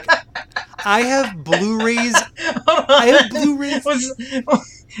like I have Blu-rays. I have Blu-rays.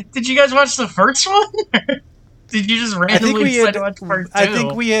 Did you guys watch the first one? Did you just randomly decide to watch part 2? I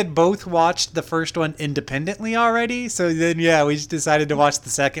think we had both watched the first one independently already. So then, yeah, we just decided to watch the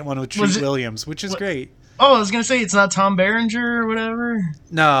second one with Treat Williams, which is great. Oh, I was going to say it's not Tom Berenger or whatever?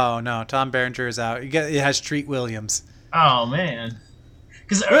 No. Tom Berenger is out. It has Treat Williams. Oh, man.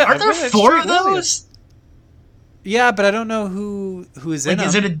 Because are there 4 of those? Williams. Yeah, but I don't know who's in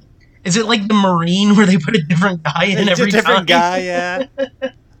them. Is it like the Marine where they put a different guy in every time? A different guy, yeah.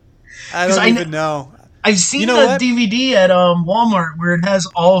 I don't even know. I've seen the DVD at Walmart where it has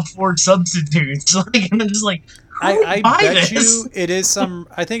all 4 substitutes. Like, and I'm just like, I bet you it is some.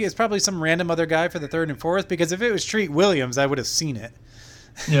 I think it's probably some random other guy for the 3rd and 4th. Because if it was Treat Williams, I would have seen it.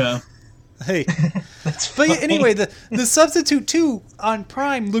 Yeah. Hey, but anyway, the Substitute 2 on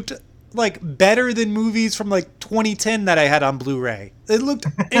Prime looked like better than movies from like 2010 that I had on Blu-ray. It looked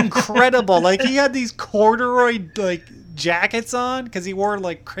incredible. Like he had these corduroy like jackets on because he wore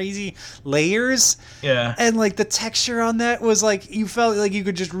like crazy layers. Yeah. And like the texture on that was like you felt like you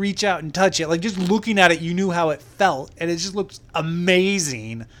could just reach out and touch it. Like just looking at it, you knew how it felt, and it just looked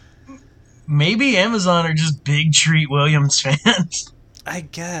amazing. Maybe Amazon are just big Treat Williams fans. I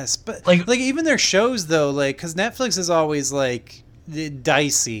guess, but like even their shows though, like because Netflix is always like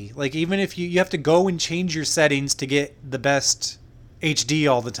dicey. Like even if you have to go and change your settings to get the best HD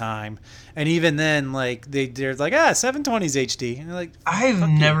all the time, and even then like they're like 720's HD, and you're like I've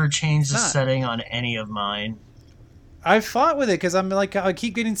never changed the setting on any of mine. I fought with it because I'm like I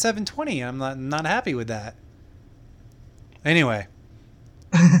keep getting 720 and I'm not happy with that. Anyway,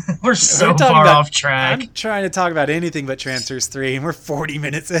 we're so far off track. I'm trying to talk about anything but Transfers 3, and we're 40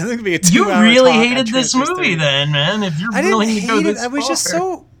 minutes in. It's gonna be a 2-hour You really talk hated this movie, then, man. If you're willing to go this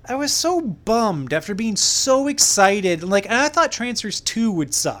far. I was so bummed after being so excited. Like, and I thought Transfers 2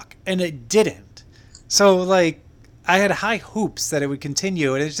 would suck, and it didn't. So, like, I had high hopes that it would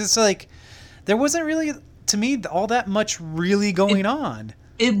continue, and it's just like there wasn't really, to me, all that much really going on.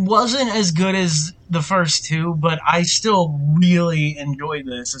 It wasn't as good as the first 2, but I still really enjoyed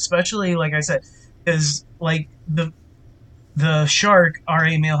this, especially, like I said, because, like, the shark,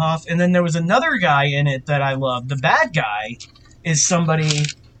 R.A. Milhoff, and then there was another guy in it that I loved. The bad guy is somebody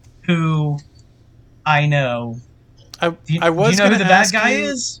who I know. Do you know who the bad guy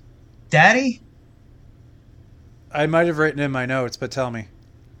is? Daddy? I might have written in my notes, but tell me.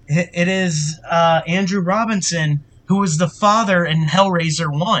 It is Andrew Robinson, who was the father in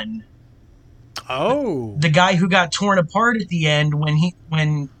Hellraiser 1. Oh. The guy who got torn apart at the end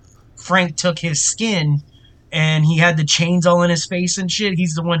when Frank took his skin and he had the chains all in his face and shit.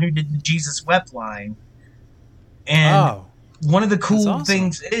 He's the one who did the Jesus Wept line. And one of the cool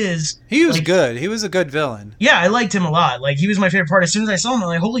things is he was good. He was a good villain. Yeah, I liked him a lot. Like, he was my favorite part. As soon as I saw him, I'm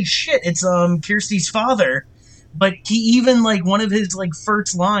like, holy shit, it's Kirsty's father. But he even, like, one of his, like,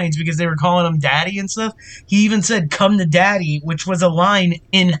 first lines, because they were calling him Daddy and stuff, he even said, "Come to Daddy," which was a line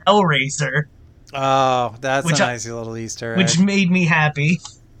in Hellraiser. Oh, that's a nice little Easter egg. Which made me happy,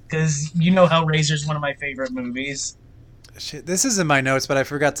 because you know Hellraiser's one of my favorite movies. Shit, this is in my notes, but I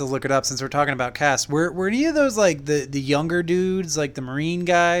forgot to look it up since we're talking about cast. Were any of those, like, the younger dudes, like the Marine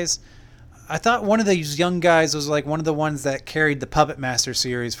guys? I thought one of these young guys was like one of the ones that carried the Puppet Master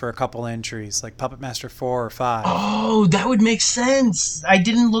series for a couple entries, like Puppet Master 4 or 5. Oh, that would make sense. I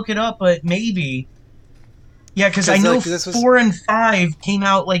didn't look it up, but maybe. Yeah, because I know 4 and 5 came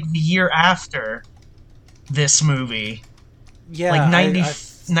out like the year after this movie. Yeah. Like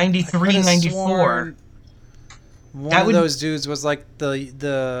 93, 94. One of those dudes was like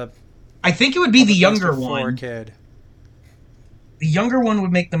the I think it would be the younger one. Kid. The younger one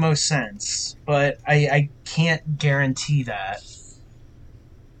would make the most sense, but I can't guarantee that.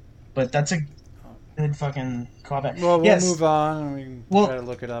 But that's a good fucking callback. Well, we'll move on, and we can try to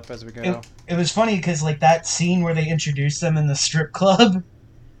look it up as we go. It was funny because, like, that scene where they introduced them in the strip club,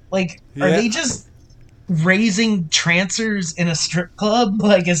 like, are they just raising trancers in a strip club?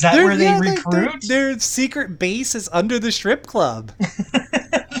 Like, is that where they recruit? Their secret base is under the strip club.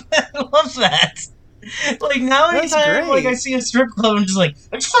 I love that. Like, now anytime like I see a strip club, I'm just like,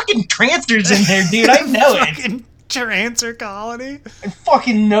 there's fucking trancers in there, dude. I know it. Fucking trancer colony. I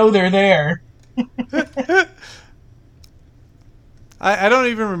fucking know they're there. I don't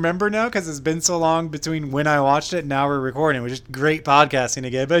even remember now because it's been so long between when I watched it and now we're recording. It was just great podcasting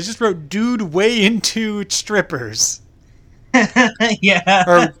again. But I just wrote, dude, way into strippers. Yeah.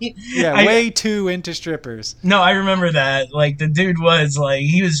 Or, yeah, way too into strippers. No, I remember that. Like, the dude was, like,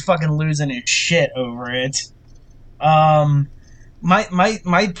 he was fucking losing his shit over it. My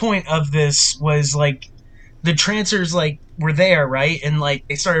point of this was, like, the Trancers, like, were there, right? And, like,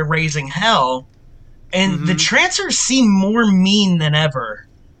 they started raising hell. And the Trancers seem more mean than ever.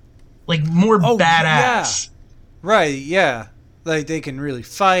 Like, more badass. Yeah. Right, yeah. Like, they can really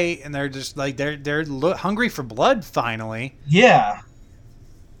fight, and they're just, like, they're hungry for blood, finally. Yeah.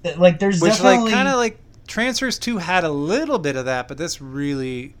 Like, there's Which, definitely... like, kind of, like, Trancers 2 had a little bit of that, but this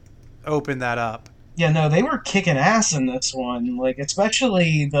really opened that up. Yeah, no, they were kicking ass in this one. Like,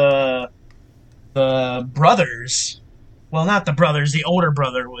 especially the brothers. Well, not the brothers. The older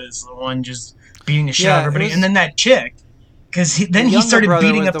brother was the one just beating the shit out of everybody. And then that chick. Because then he started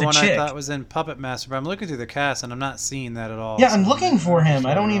beating up the one chick. I thought was in Puppet Master, but I'm looking through the cast and I'm not seeing that at all. Yeah, I'm looking for him.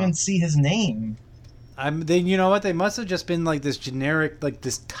 I don't even see his name. You know what? They must have just been like this generic, like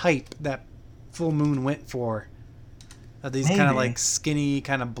this type that Full Moon went for. These kind of like skinny,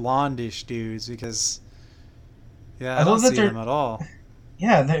 kind of blondish dudes. Because I don't see them at all.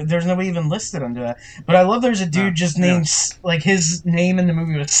 Yeah, there's nobody even listed under that. But I love there's a dude just named, like, his name in the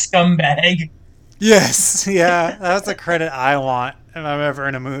movie was Scumbag. Yes, yeah, that's the credit I want if I'm ever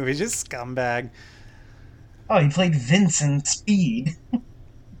in a movie. Just Scumbag. Oh, he played Vince in Speed.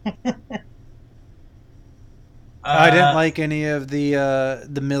 I didn't like any of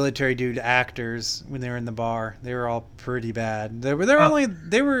the military dude actors when they were in the bar. They were all pretty bad. They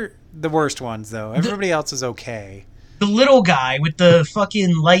were the worst ones though. Everybody else is okay. The little guy with the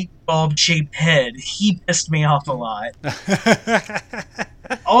fucking light bulb shaped head, he pissed me off a lot.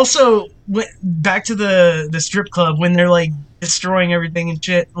 Also, back to the strip club when they're like destroying everything and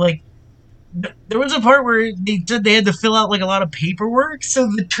shit. Like, there was a part where they said they had to fill out like a lot of paperwork. So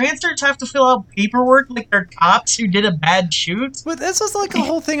the Trancers have to fill out paperwork like they're cops who did a bad shoot. But this was like a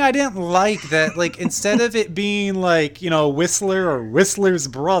whole thing I didn't like. That like instead of it being like Whistler or Whistler's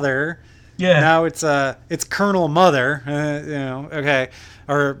brother. Yeah. Now it's Colonel Mother, okay,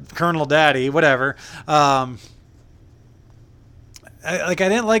 or Colonel Daddy, whatever. I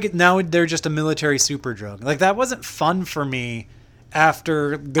didn't like it. Now they're just a military super drug. Like that wasn't fun for me.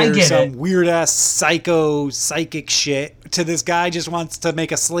 After there's some weird ass psychic shit to this guy just wants to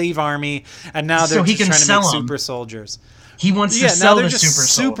make a slave army, and now they're just trying to make super soldiers. He wants to sell the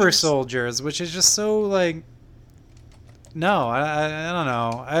super soldiers, which is just so like. No, I don't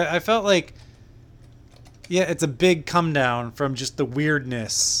know. I felt like, it's a big come down from just the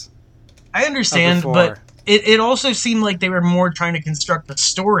weirdness. I understand, but it also seemed like they were more trying to construct a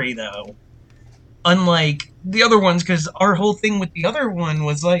story, though. Unlike the other ones, because our whole thing with the other one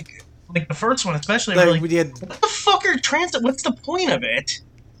was like the first one especially, like, what the fuck are what's the point of it?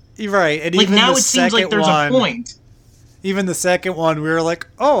 You're right. And like even now it seems like there's a point. Even the second one, we were like,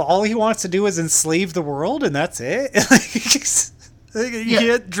 oh, all he wants to do is enslave the world, and that's it? You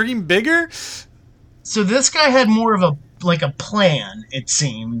can't dream bigger? So this guy had more of a plan, it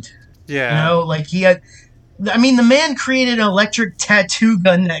seemed. Yeah. Like he had... I mean, the man created an electric tattoo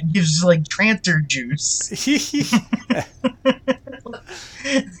gun that gives, like, Trancer juice.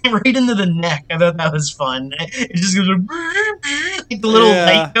 Right into the neck. I thought that was fun. It just goes like the little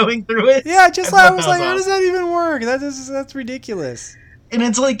light going through it. Yeah, I was like, how does that even work? That's ridiculous. And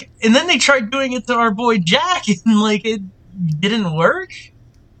it's like, and then they tried doing it to our boy Jack, and like it didn't work.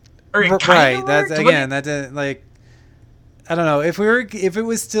 Or it kind of worked. That didn't like. I don't know if it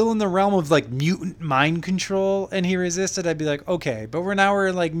was still in the realm of like mutant mind control and he resisted, I'd be like, okay, but we're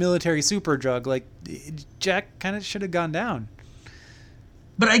in like military super drug. Like Jack kind of should have gone down.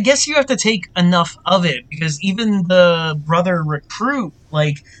 But I guess you have to take enough of it because even the brother recruit,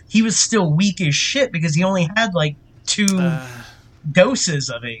 like he was still weak as shit because he only had like 2 doses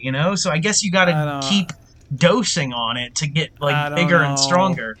of it, So I guess you got to keep dosing on it to get like bigger and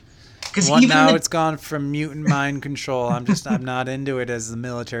stronger. It's gone from mutant mind control. I'm not into it as the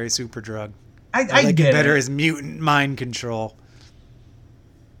military super drug. I like it better as mutant mind control.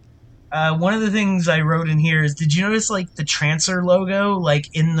 One of the things I wrote in here is, did you notice like the Trancer logo,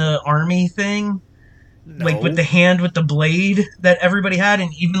 like in the army thing, like with the hand with the blade that everybody had,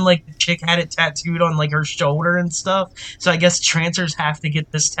 and even like the chick had it tattooed on like her shoulder and stuff. So I guess Trancers have to get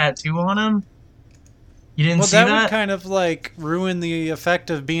this tattoo on them. You didn't see that? Well, that would kind of like ruin the effect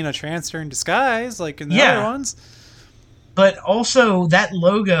of being a Trancer in disguise, like in the other ones. But also, that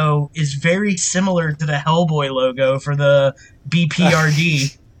logo is very similar to the Hellboy logo for the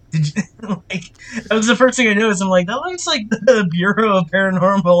BPRD. Did you, like, that was the first thing I noticed. I'm like, that looks like the Bureau of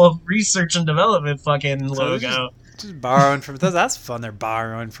Paranormal Research and Development fucking So logo. just borrowing from that's fun. They're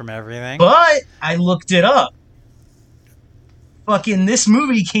borrowing from everything. But I looked it up. Fucking this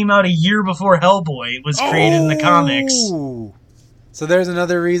movie came out a year before Hellboy was created in the comics. So there's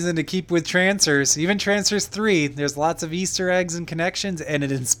another reason to keep with Trancers. Even Trancers 3, there's lots of Easter eggs and connections, and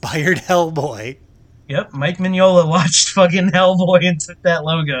it inspired Hellboy. Yep, Mike Mignola watched fucking Hellboy and took that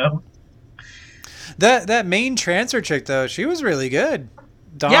logo. That main Trancer chick, though, she was really good.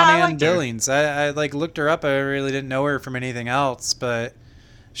 Dawn Ann Billings. I like looked her up. I really didn't know her from anything else, but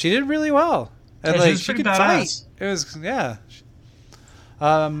she did really well. And Yeah, like she could badass. fight. It was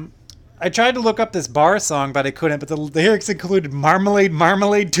I tried to look up this bar song, but I couldn't. But the lyrics included marmalade,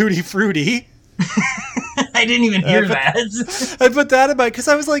 marmalade, tutti frutti. I didn't even hear that. I put that in my, because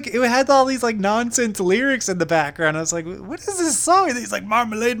I was like, it had all these like nonsense lyrics in the background. I was like, what is this song? And he's like,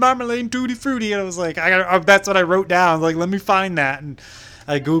 marmalade, marmalade, tutti frutti. And I was like, that's what I wrote down. Like, let me find that. And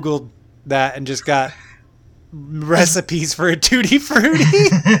I Googled that and just got recipes for a tutti frutti.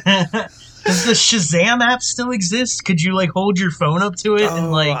 Does the Shazam app still exist? Could you like hold your phone up to it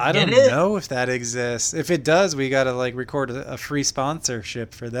and like I get don't it? know if that exists. If it does, we gotta like record a free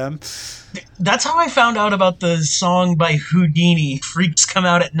sponsorship for them. That's how I found out about the song by Houdini, Freaks Come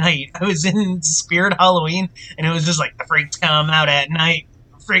Out at Night. I was in Spirit Halloween and it was just like, the freaks come out at night.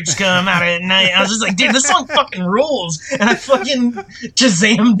 Freaks come out at night. I was just like, dude, this song fucking rules. And I fucking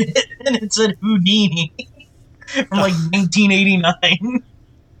Shazammed it and it said Houdini from like 1989.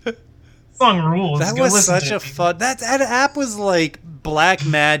 Song rules. That Go was listen such to a it. fun. That app was like black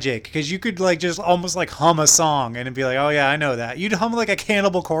magic, because you could like just almost like hum a song and it'd be like, oh yeah, I know that. You'd hum like a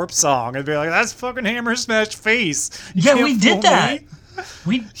Cannibal Corpse song and be like, that's fucking Hammer Smash Face. You Yeah, can't we fool did that. me.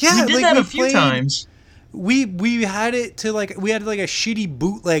 We Yeah, did like, that we a few played- times. We had it to like, we had like a shitty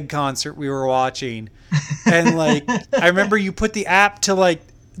bootleg concert we were watching, and like I remember you put the app to like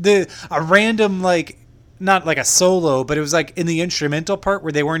a random like, not like a solo, but it was like in the instrumental part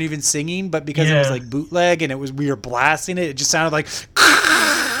where they weren't even singing, but because it was Yeah. like bootleg and we were blasting it, it just sounded like,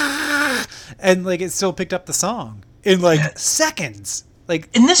 and like it still picked up the song in like seconds. Like,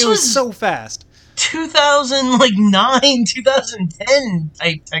 And this it was was- so fast. 2009, 2010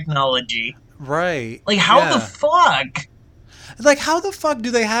 type technology. Right. Like, how Yeah. the fuck? Like, how the fuck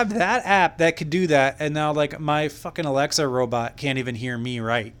do they have that app that could do that, and now like my fucking Alexa robot can't even hear me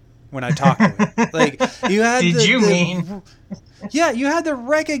right when I talk to it? Like, you had Did you mean? Yeah, you had the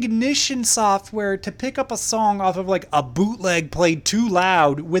recognition software to pick up a song off of like a bootleg played too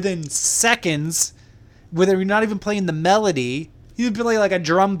loud within seconds, whether you're not even playing the melody. You'd play like a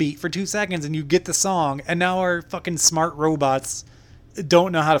drum beat for 2 seconds and you get the song, and now our fucking smart robots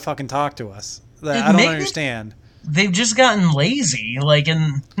don't know how to fucking talk to us. Like, I don't Maybe- understand. They've just gotten lazy, like,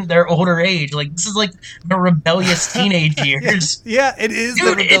 in their older age. Like, this is like the rebellious teenage years. Yeah, it is.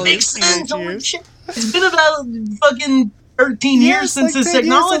 Dude, the it makes rebellious sense. Holy years. shit. It's been about fucking 13 years since this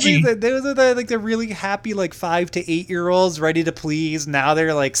technology. Those are the really happy like 5 to 8 year olds ready to please. Now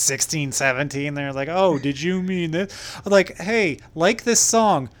they're like 16, 17. They're like, oh, did you mean this? Like, hey, like this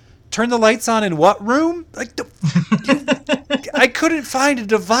song. Turn the lights on in what room? Like, I couldn't find a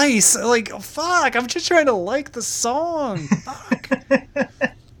device. Like, fuck, I'm just trying to like the song. Fuck.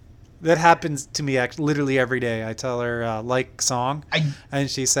 That happens to me literally every day. I tell her, like song. And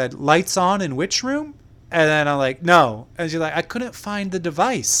she said, lights on in which room? And then I'm like, no. And she's like, I couldn't find the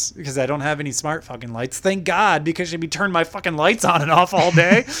device because I don't have any smart fucking lights. Thank God, because she'd be turning my fucking lights on and off all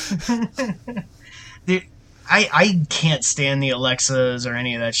day. Dude, I can't stand the Alexas or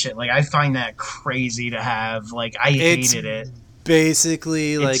any of that shit. Like, I find that crazy to have. Like, I hated it.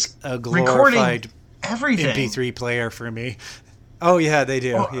 Basically, like It's a recording glorified Everything. MP3 player for me. Oh yeah, they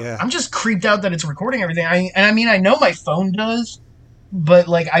do. Well, Yeah. I'm just creeped out that it's recording everything. I mean, I know my phone does, but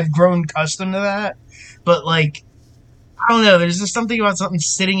like I've grown accustomed to that. But like, I don't know. There's just something about something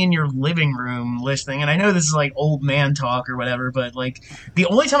sitting in your living room listening. And I know this is like old man talk or whatever, but like the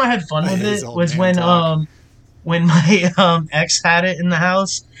only time I had fun with It is it old was man talk. when my ex had it in the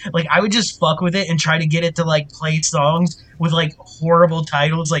house. Like I would just fuck with it and try to get it to like play songs with like horrible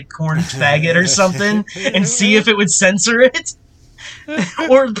titles like "Corn Faggot" or something, and see if it would censor it.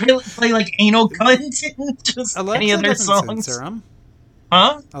 Or play like "Anal Cunt" and just Alexa any of their doesn't songs. censor them.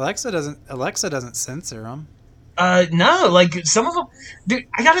 Huh? Alexa doesn't censor them. No, like some of them. Dude,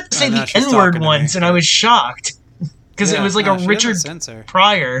 I got to say Oh, no, the she's N word talking to once, me. and I was shocked because it was like a Richard censor.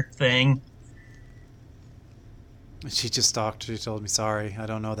 Pryor thing. She just talked. She told me sorry. I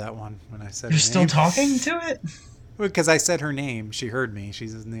don't know that one when I said You're her still name. talking to it? Because I said her name. She heard me.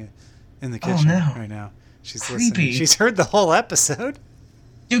 She's in the Oh, kitchen no. right now. She's Creepy. listening. She's heard the whole episode.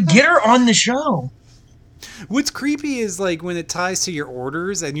 Dude, get her on the show. What's creepy is like when it ties to your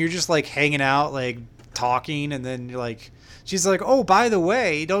orders and you're just like hanging out, like talking, and then you're like, she's like, "Oh, by the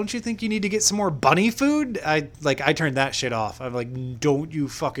way, don't you think you need to get some more bunny food?" I turned that shit off. I'm like, "Don't you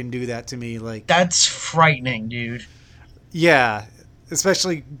fucking do that to me!" Like, That's frightening, dude. yeah,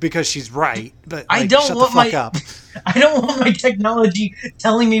 especially because she's right. But I like, don't shut want the fuck my up. I don't want my technology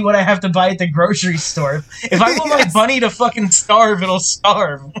telling me what I have to buy at the grocery store. If I want my bunny to fucking starve, it'll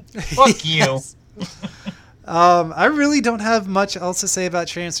starve. Fuck you. I really don't have much else to say about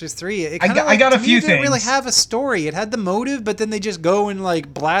Transformers 3. I got a few It didn't really things. have a story. It had the motive, but then they just go and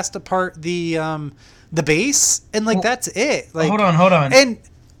like blast apart the base, and like that's it. Like, Hold on. And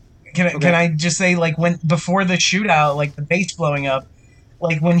Can I just say, like, when before the shootout, like the base blowing up,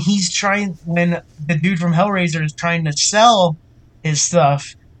 like when the dude from Hellraiser is trying to sell his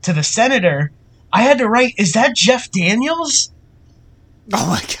stuff to the senator, I had to write, is that Jeff Daniels? oh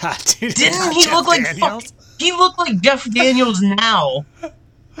my god, dude! Didn't he Jeff look like Daniels? he looked like Jeff Daniels now?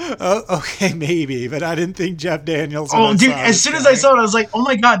 Oh, okay, maybe, but I didn't think Jeff Daniels. Oh, dude! As soon as I saw it, I was like, "Oh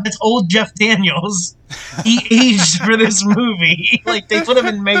my god, that's old Jeff Daniels." He aged for this movie. Like they put him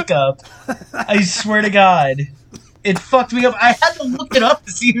in makeup. I swear to God, it fucked me up. I had to look it up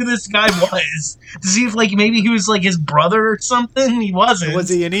to see who this guy was, to see if like maybe he was like his brother or something. He wasn't. Was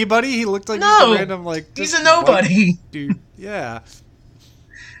he anybody? He looked like No, just a random like. he's just a nobody. white dude. Yeah.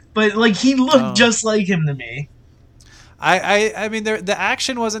 But like he looked just like him to me. I mean, the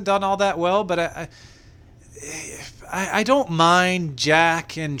action wasn't done all that well, but I don't mind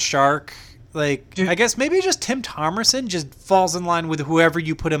Jack and Shark. Like, dude, I guess maybe just Tim Thomerson just falls in line with whoever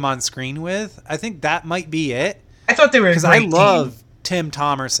you put him on screen with. I think that might be it. I thought they were because I love Tim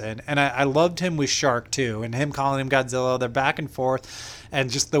Thomerson, and I loved him with Shark too, and him calling him Godzilla. They're back and forth, and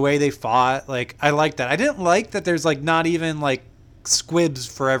just the way they fought. Like, I like that. I didn't like that. There's like not even like squibs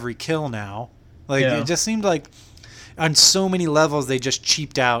for every kill now. Like it just seemed like on so many levels they just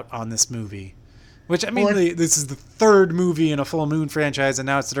cheaped out on this movie. Which, I mean, this is the third movie in a Full Moon franchise, and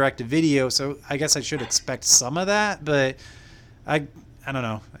now it's a direct-to-video, so I guess I should expect some of that, but I don't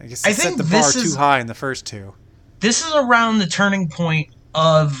know. I guess I set the bar too high in the first two. This is around the turning point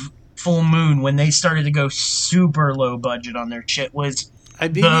of Full Moon when they started to go super low budget on their shit. I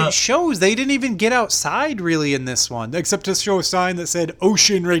mean, it shows they didn't even get outside really in this one, except to show a sign that said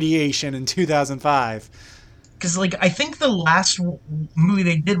ocean radiation in 2005. Because, like, I think the last movie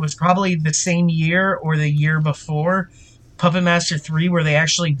they did was probably the same year or the year before, Puppet Master 3, where they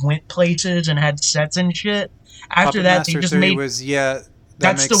actually went places and had sets and shit. After Puppet that, Master they just 3 made... was, yeah,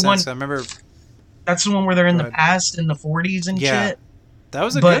 that's the sense. one. I remember... That's the one where they're in the past, in the 40s and shit. That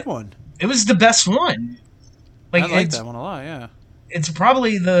was a good one. It was the best one. Like, I like that one a lot, yeah. It's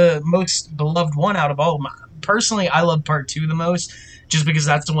probably the most beloved one out of all of them. Personally, I love Part 2 the most, just because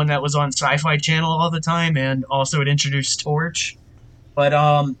that's the one that was on Sci-Fi Channel all the time, and also it introduced Torch. But,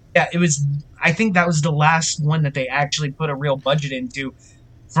 yeah, it was... I think that was the last one that they actually put a real budget into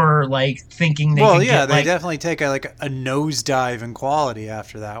for, like, thinking they could get, they definitely take a nosedive in quality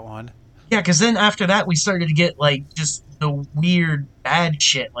after that one. Yeah, because then after that, we started to get, like, just the weird, bad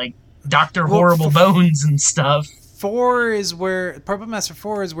shit, like Dr. Horrible Bones and stuff. Puppet Master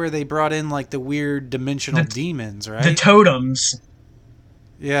 4 is where they brought in, like, the weird dimensional demons, right? The totems.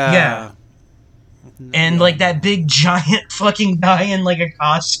 Yeah. And, like, that big, giant fucking guy in, like, a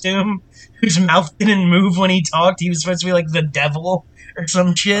costume whose mouth didn't move when he talked. He was supposed to be, like, the devil or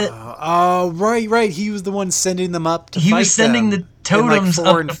some shit. Right. He was the one sending them up to fight them. He was sending the totems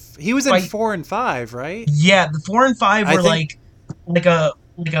up. He was in 4 and 5, right? Yeah, the 4 and 5 were, like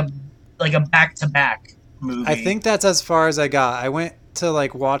a back-to-back movie. I think that's as far as I got. I went to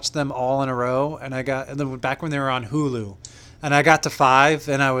like watch them all in a row, and then back when they were on Hulu, and I got to 5,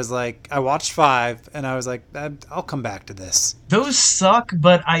 and I was like, I watched 5, and I was like, I'll come back to this. Those suck,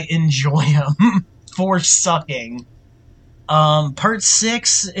 but I enjoy them for sucking. Part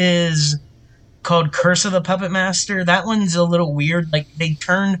 6 is called Curse of the Puppet Master. That one's a little weird. Like, they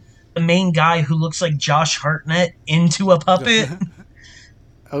turn the main guy who looks like Josh Hartnett into a puppet.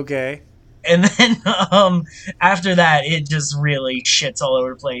 Okay. And then after that, it just really shits all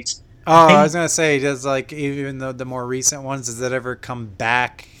over the place. I was gonna say, does like even though the more recent ones, does it ever come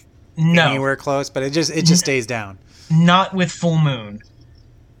back anywhere close? But it just stays down. Not with Full Moon.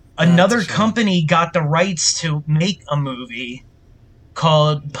 Another company got the rights to make a movie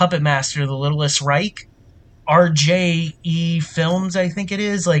called Puppet Master: The Littlest Reich. RJE Films, I think it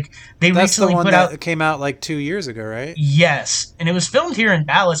is. Like That's recently the one that came out like 2 years ago, right? Yes, and it was filmed here in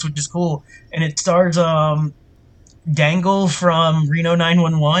Dallas, which is cool. And it stars Dangle from Reno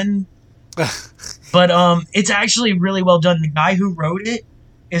 911. But it's actually really well done. The guy who wrote it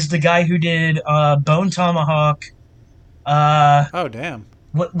is the guy who did Bone Tomahawk. Oh, damn.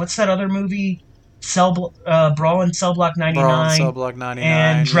 What's that other movie? Brawl in Cell Block Brawl and 99 Cell Block and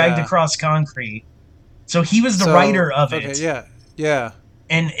 99. Dragged Yeah. Across Concrete. So he was the So, writer of okay, it. yeah. Yeah.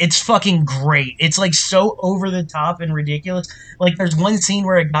 And it's fucking great. It's like so over the top and ridiculous. Like there's one scene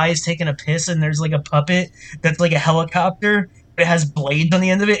where a guy is taking a piss and there's like a puppet that's like a helicopter. It has blades on the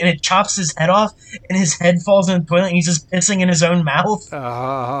end of it and it chops his head off and his head falls in the toilet and he's just pissing in his own mouth.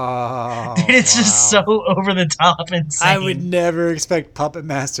 Oh, Dude, it's just so over the top and insane. I would never expect Puppet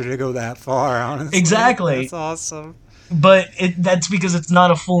Master to go that far, honestly. Exactly. That's awesome. But that's because it's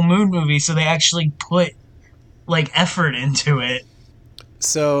not a full moon movie, so they actually put like effort into it.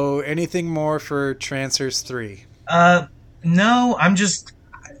 So, anything more for Trancers 3? No, I'm just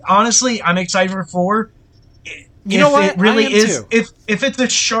honestly, I'm excited for 4. You know what? It really I am is. too. If it's a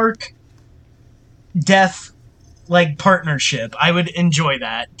shark death like partnership, I would enjoy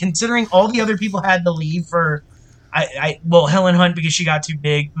that. Considering all the other people had to leave for, well, Helen Hunt because she got too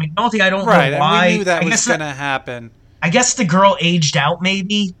big. McNulty, I don't know why. And we knew that was going to happen. I guess the girl aged out,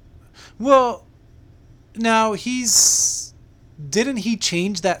 maybe. Well, now didn't he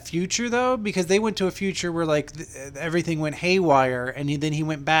change that future though? Because they went to a future where like everything went haywire, and then he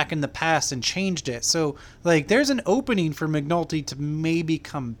went back in the past and changed it. So like, there's an opening for McNulty to maybe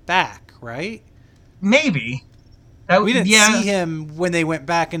come back, right? Maybe. We didn't see him when they went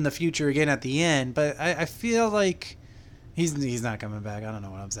back in the future again at the end, but I feel like he's not coming back. I don't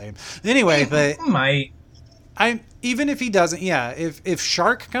know what I'm saying. Anyway, but might. Even if he doesn't, yeah. If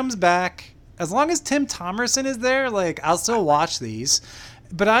Shark comes back, as long as Tim Thomerson is there, like, I'll still watch these.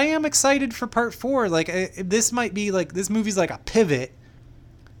 But I am excited for part 4. Like, this might be like, this movie's like a pivot,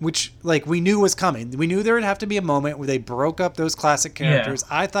 which like we knew was coming. We knew there would have to be a moment where they broke up those classic characters.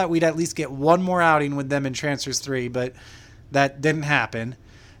 Yeah. I thought we'd at least get one more outing with them in Trancers 3, but that didn't happen.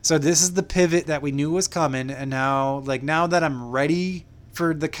 So this is the pivot that we knew was coming, and now that I'm ready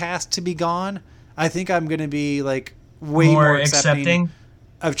for the cast to be gone, I think I'm going to be like way more accepting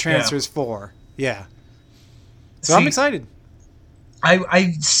of Trancers 4. Yeah. So I'm excited.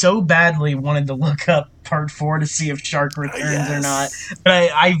 I so badly wanted to look up part 4 to see if Shark returns or not,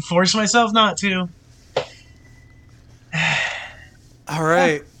 but I forced myself not to. All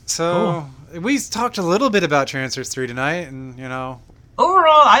right. So we talked a little bit about Trancers 3 tonight, and overall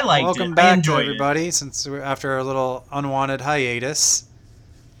I liked it. Welcome back to everybody since we're after a little unwanted hiatus.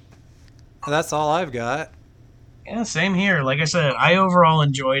 That's all I've got. Yeah, same here. Like I said, I overall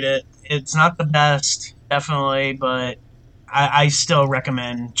enjoyed it. It's not the best, definitely, but I still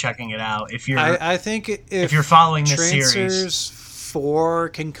recommend checking it out if you're. I think if you're following this Trancers series, 4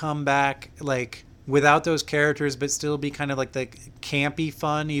 can come back like without those characters, but still be kind of like the campy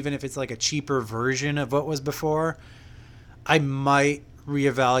fun, even if it's like a cheaper version of what was before, I might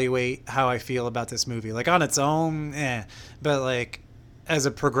reevaluate how I feel about this movie. Like on its own, but like as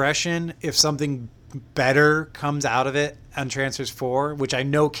a progression, if something better comes out of it on Trancers 4, which I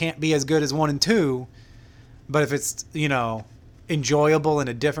know can't be as good as 1 and 2. But if it's, enjoyable in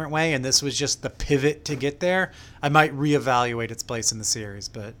a different way, and this was just the pivot to get there, I might reevaluate its place in the series.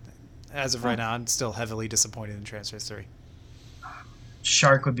 But as of right now, I'm still heavily disappointed in Trancers 3.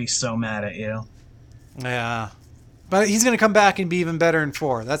 Shark would be so mad at you. Yeah. But he's going to come back and be even better in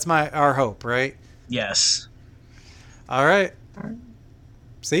 4. That's our hope, right? Yes. All right.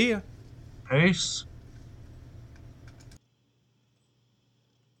 See ya. Peace.